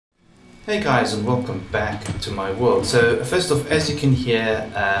Hey guys, and welcome back to my world. So first off, as you can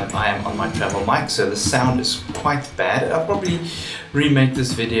hear, I am on my travel mic, so the sound is quite bad. I'll probably remake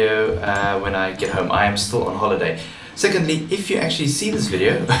this video when I get home. I am still on holiday. Secondly, if you actually see this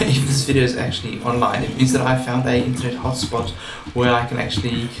video, if this video is actually online, it means that I found a internet hotspot where I can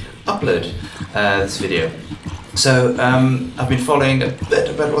actually upload this video. So I've been following a bit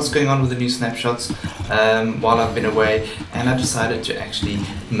about what's going on with the new snapshots while I've been away, and I decided to actually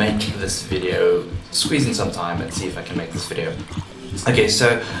make this video, squeeze in some time and see if I can make this video. Okay,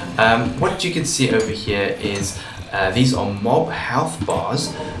 so what you can see over here is these are mob health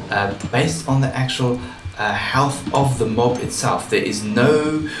bars based on the actual health of the mob itself. There is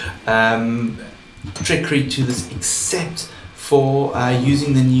no trickery to this except for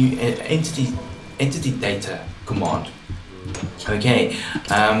using the new entitydata command. Okay,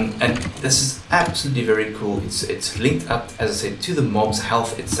 and this is absolutely very cool. It's linked up, as I said, to the mob's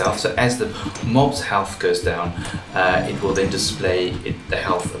health itself. So as the mob's health goes down, it will then display the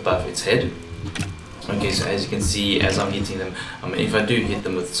health above its head. Okay, so as you can see, as I'm hitting them, if I do hit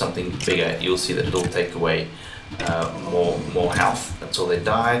them with something bigger, you'll see that it'll take away more health until they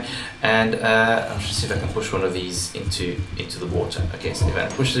die. And I'll just see if I can push one of these into the water. Okay, so if I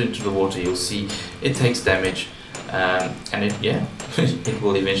push it into the water, you'll see it takes damage, and it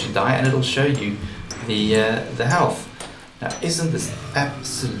will eventually die, and it'll show you the health. Now, isn't this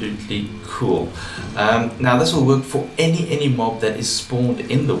absolutely cool? Now, this will work for any mob that is spawned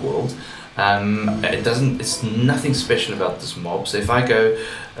in the world. It's nothing special about this mob. So if I go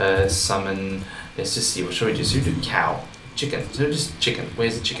summon, let's just see, what shall we do? So we do cow, chicken, so just chicken.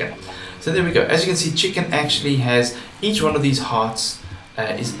 Where's the chicken? So there we go. As you can see, chicken actually has, each one of these hearts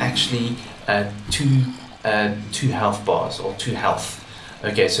is actually two health bars, or 2 health.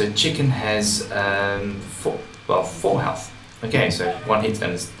 Okay, so chicken has 4 health. Okay, so 1 hit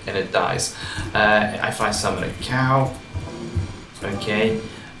and it dies. If I summon a cow, okay,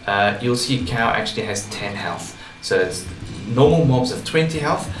 you'll see cow actually has 10 health. So it's, normal mobs have 20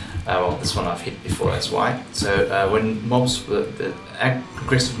 health. Well, this one I've hit before, that's why. So when mobs, the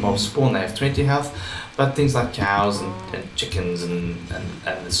aggressive mobs spawn, they have 20 health, but things like cows and chickens and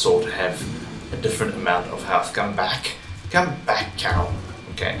the sort have a different amount of health. Come back, cow.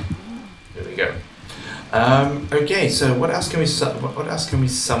 Okay, there we go. Okay, so what else can we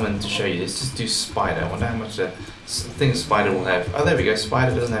summon to show you? Let's just do spider. I wonder how much I think a spider will have. Oh, there we go.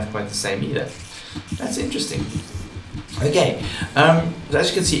 Spider doesn't have quite the same either. That's interesting. Okay, as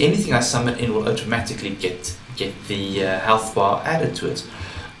you can see, anything I summon in will automatically get the health bar added to it.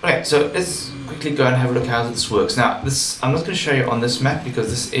 Okay, so let's quickly go and have a look how this works. Now, this I'm not going to show you on this map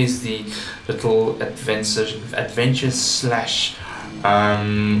because this is the little adventure slash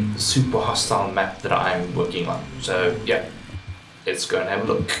super hostile map that I'm working on. So yeah, let's go and have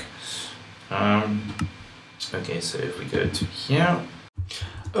a look. Okay, so if we go to here.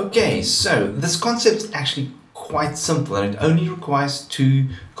 Okay, so this concept is actually quite simple, and it only requires 2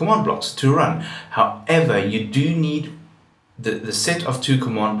 command blocks to run. However, you do need the set of 2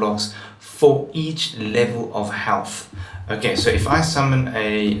 command blocks for each level of health. Okay, so if I summon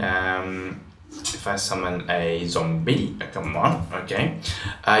a zombie, come on, okay,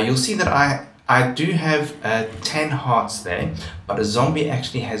 you'll see that I do have 10 hearts there, but a zombie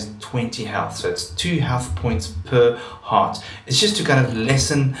actually has 20 health, so it's 2 health points per heart. It's just to kind of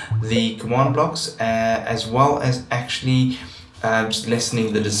lessen the command blocks as well as actually just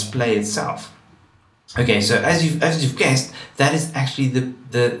lessening the display itself. Okay, so as you've guessed, that is actually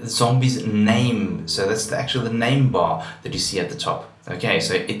the zombie's name. So that's the name bar that you see at the top. Okay,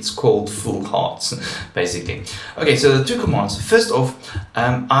 so it's called full hearts, basically. Okay, so the 2 commands. First off,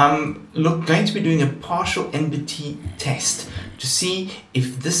 I'm going to be doing a partial NBT test to see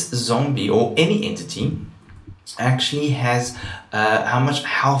if this zombie or any entity actually has how much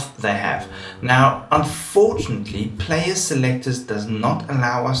health they have. Now, unfortunately, player selectors does not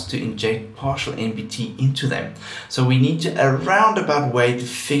allow us to inject partial NBT into them. So we need a roundabout way to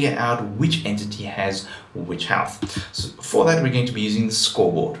figure out which entity has which health. So for that, we're going to be using the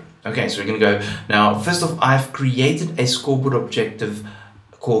scoreboard. Okay, so we're going to go, now, first off, I've created a scoreboard objective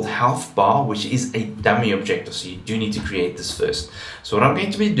called health bar, which is a dummy objective. So you do need to create this first. So what I'm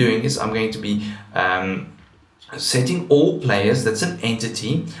going to be doing is I'm going to be setting all players, that's an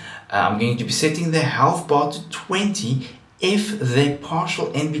entity, I'm going to be setting their health bar to 20 if their partial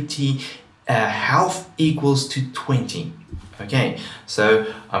NBT health equals to 20. Okay, so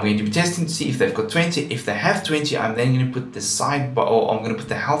I'm going to be testing to see if they've got 20. If they have 20, I'm then going to put the sidebar, or I'm going to put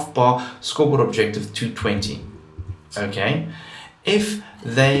the health bar scoreboard objective to 20. Okay, if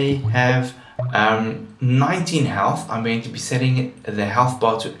they have 19 health, I'm going to be setting the health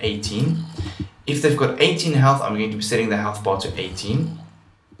bar to 18. If they've got 18 health, I'm going to be setting the health bar to 18.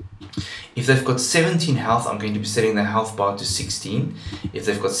 If they've got 17 health, I'm going to be setting the health bar to 16. If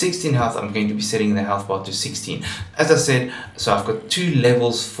they've got 16 health, I'm going to be setting the health bar to 16. As I said, so I've got 2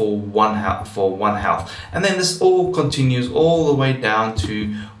 levels for one health. And then this all continues all the way down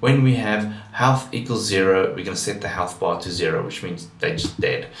to when we have health equals 0, we're going to set the health bar to 0, which means they're just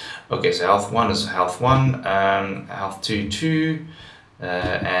dead. Okay, so health 1 is health 1, health 2, 2,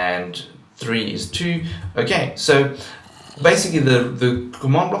 and 3 is 2. Okay, so basically the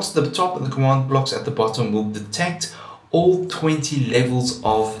command blocks at the top and the command blocks at the bottom will detect all 20 levels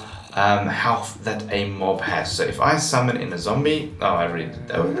of health that a mob has. So if I summon in a zombie, oh, I already did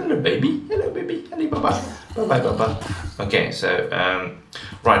that. Oh, hello baby, hello baba, bye baba. Okay, so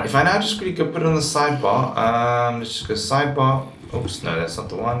right, if I now just quickly go put it on the sidebar, let's just go sidebar. Oops, no, that's not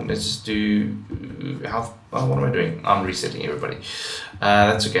the one. Let's just do health. Oh, what am I doing? I'm resetting everybody.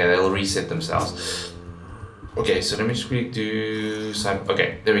 That's okay, they'll reset themselves. Okay, so let me just quickly do side.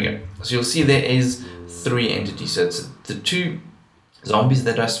 Okay, there we go. So you'll see there is 3 entities. So it's the 2 zombies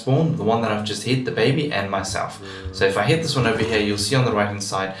that I spawned, the one that I've just hit, the baby, and myself. So if I hit this one over here, you'll see on the right hand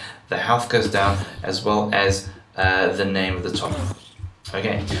side the health goes down as well as the name at the top.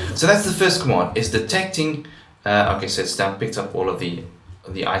 Okay, so that's the first command, is detecting. Okay, so it's down, picked up all of the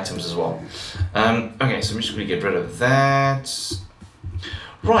items as well. Okay, so I'm just going to get rid of that.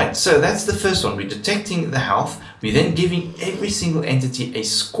 Right, so that's the first one. We're detecting the health. We're then giving every single entity a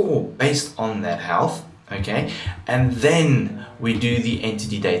score based on that health. Okay, and then we do the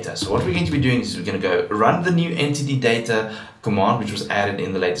entity data. So what we're going to be doing is we're going to go run the new entity data command, which was added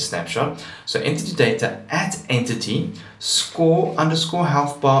in the latest snapshot. So entity data at entity score underscore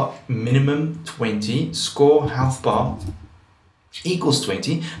health bar minimum 20 score health bar equals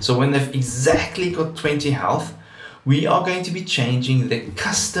 20. So when they've exactly got 20 health, we are going to be changing the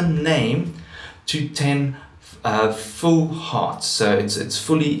custom name to 10 full hearts. So it's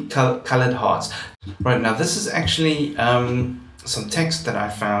fully colored hearts. Right, now this is actually some text that I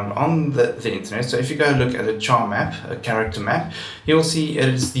found on the internet. So if you go look at a char map, a character map, you'll see it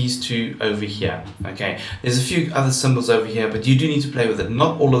is these 2 over here. Okay, there's a few other symbols over here, but you do need to play with it.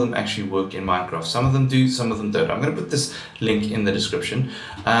 Not all of them actually work in Minecraft. Some of them do, some of them don't. I'm going to put this link in the description,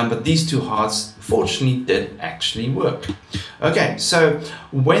 but these 2 hearts fortunately did actually work. Okay, so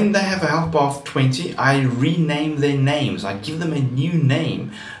when they have a health bar of 20, I rename their names. I give them a new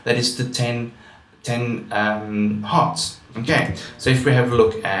name that is the 10 hearts. Okay, so if we have a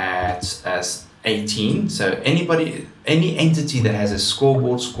look at 18, so any entity that has a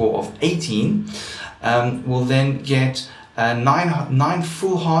scoreboard score of 18 will then get 9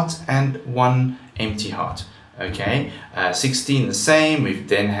 full hearts and 1 empty heart. Okay, 16 the same. We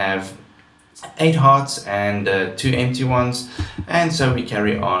then have 8 hearts and 2 empty ones, and so we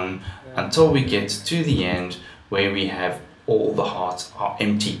carry on until we get to the end where we have all the hearts are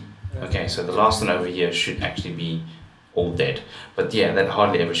empty. Okay, so the last one over here should actually be all dead, but yeah, that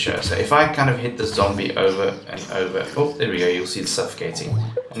hardly ever shows. So if I kind of hit the zombie over and over, oh, there we go, you'll see it suffocating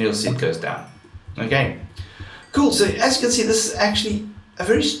and you'll see it goes down. Okay, cool. So as you can see, this is actually a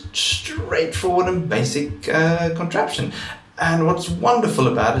very straightforward and basic contraption, and what's wonderful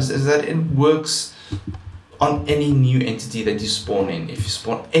about it is that it works on any new entity that you spawn in. If you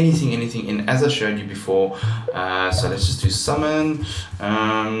spawn anything in, as I showed you before, so let's just do summon.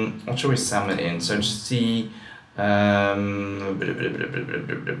 What should we summon in? So just see, shall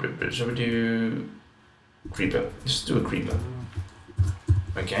we do creeper? Just do a creeper.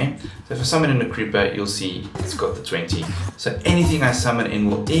 Okay, so if I summon in a creeper, you'll see it's got the 20. So anything I summon in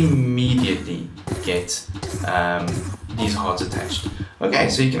will immediately get these hearts attached. Okay,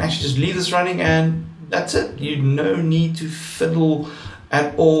 so you can actually just leave this running and that's it. You no need to fiddle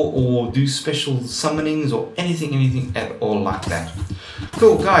at all or do special summonings or anything at all like that.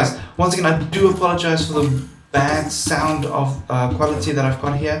 Cool, guys. Once again, I do apologize for the bad sound of quality that I've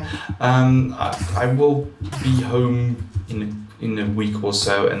got here. I will be home in a week or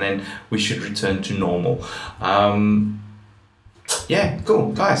so, and then we should return to normal. Yeah,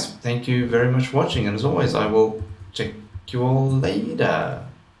 cool, guys. Thank you very much for watching, and as always, I will check you all later.